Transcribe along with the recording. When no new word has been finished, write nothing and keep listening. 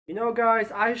You know,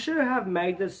 guys, I should have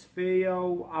made this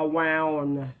video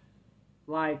around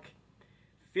like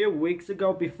a few weeks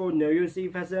ago before New Year's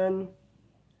Eve has in.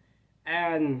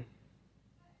 And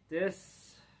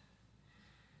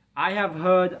I have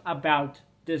heard about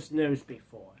this news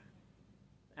before.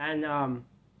 And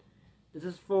this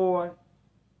is for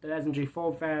the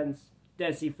SMG4 fans,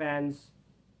 Desi fans,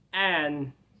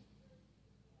 and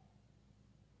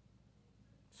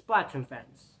Splatoon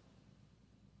fans.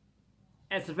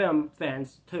 SFM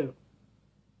fans too.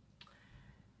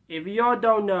 If y'all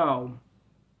don't know,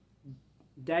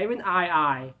 David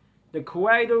II, the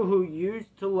creator who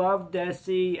used to love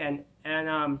Desi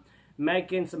and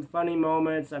making some funny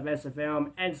moments of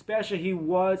SFM, and especially he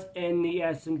was in the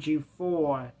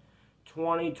SMG4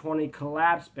 2020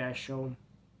 collab special,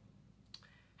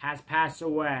 has passed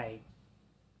away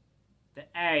at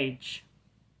the age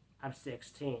of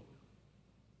 16.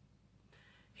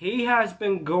 He has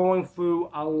been going through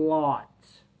a lot.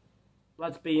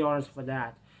 Let's be honest for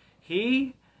that.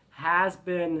 He has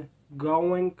been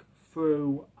going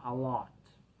through a lot.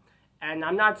 And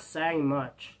I'm not saying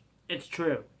much. It's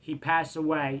true. He passed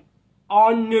away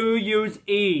on New Year's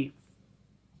Eve,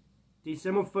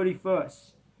 December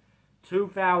 31st,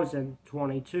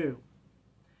 2022.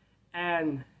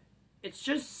 And it's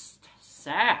just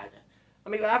sad. I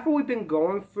mean, after we've been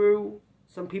going through,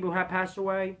 some people have passed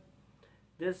away.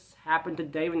 This happened to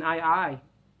David II,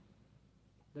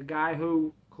 the guy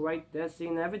who created Desi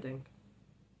and everything.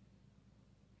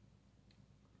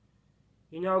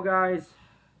 You know, guys,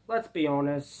 let's be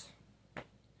honest.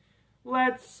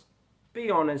 Let's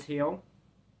be honest here.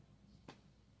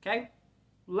 Okay?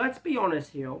 Let's be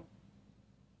honest here.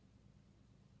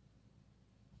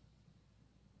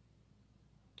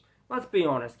 Let's be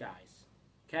honest, guys.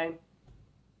 Okay?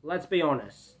 Let's be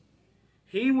honest.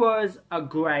 He was a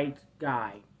great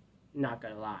guy, not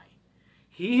gonna lie.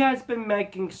 He has been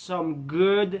making some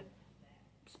good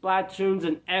Splatoons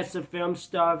and SFM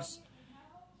stuffs,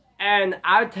 and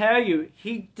I tell you,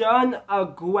 he done a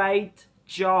great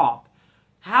job.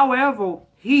 However,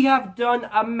 he have done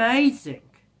amazing.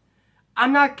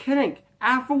 I'm not kidding.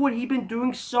 After what he been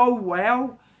doing so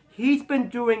well, he's been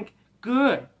doing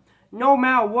good. No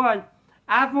matter what,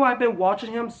 after I've been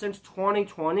watching him since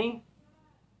 2020,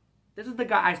 this is the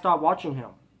guy I started watching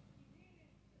him.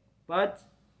 But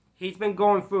he's been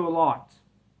going through a lot.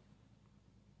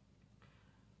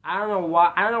 I don't know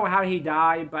why. I don't know how he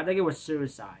died, but I think it was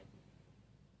suicide.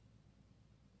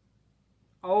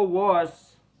 Or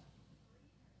worse.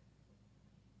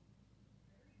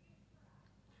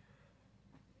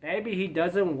 Maybe he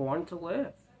doesn't want to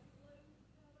live.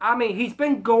 I mean, he's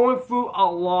been going through a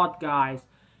lot, guys.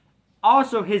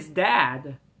 Also, his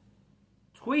dad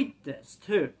tweeted this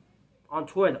too on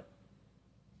Twitter.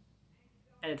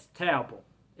 And it's terrible.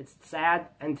 It's sad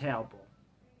and terrible.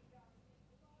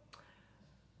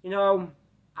 You know,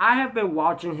 I have been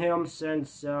watching him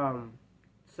since the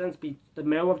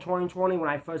middle of 2020 when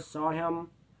I first saw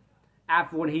him.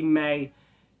 After when he made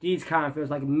these kind of films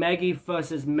like Meggy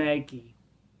vs. Meggy.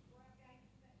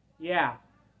 Yeah,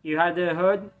 you had the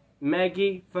hood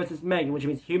Meggy vs. Meggy, which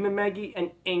means human Meggy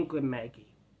and Inkling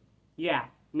Meggy. Yeah,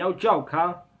 no joke,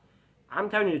 huh? I'm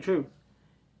telling you the truth.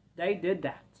 They did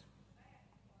that.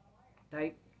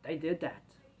 They did that.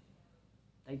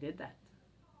 They did that.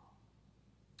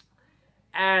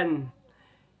 And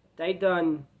they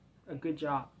done a good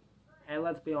job. And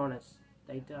let's be honest,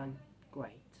 they done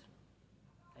great.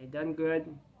 They done good.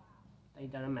 They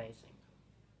done amazing.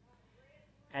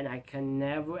 And I can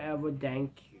never ever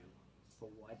thank you for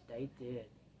what they did.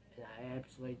 And I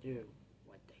absolutely do.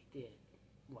 What they did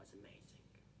was amazing.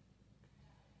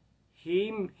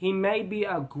 He may be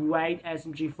a great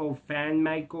SMG4 fan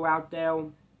maker out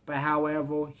there, but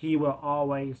however, he will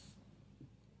always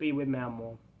be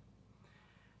remembered.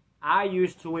 I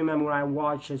used to remember when I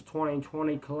watched his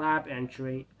 2020 collab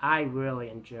entry, I really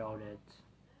enjoyed it.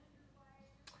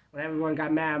 When everyone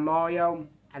got mad at Mario,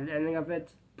 at the ending of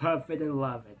it, perfect and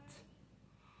love it.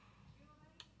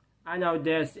 I know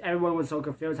everyone was so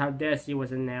confused how Desi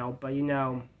was in there, but you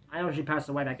know, I know she passed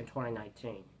away back in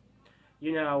 2019.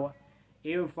 You know,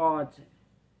 you thought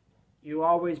you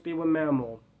always be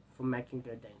remembered for making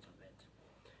good things of it.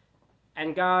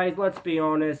 And guys, let's be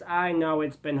honest, I know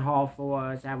it's been hard for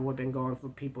us, as we've been going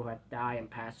through people who have died and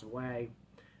passed away.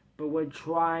 But we're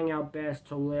trying our best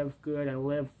to live good and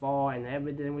live far, and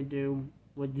everything we do,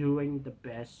 we're doing the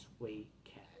best we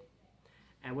can.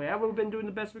 And wherever we've been doing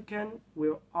the best we can,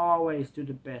 we'll always do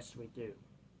the best we do.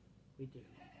 We do.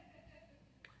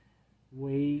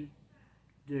 We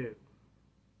do.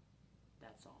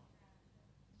 That's all.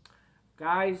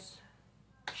 Guys,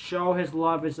 show his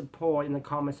love and support in the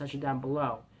comment section down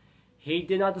below. He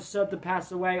did not deserve to pass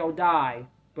away or die,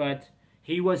 but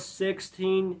he was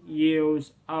 16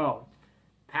 years old.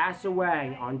 Passed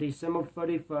away on December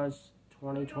 31st,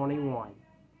 2021.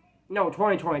 No,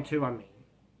 2022, I mean.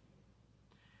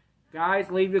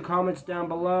 Guys, leave your comments down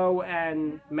below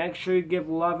and make sure you give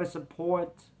love and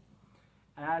support.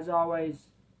 As always,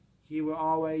 he will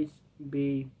always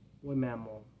be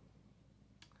remembered.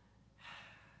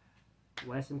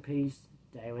 Rest in peace,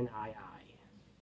 Darren II.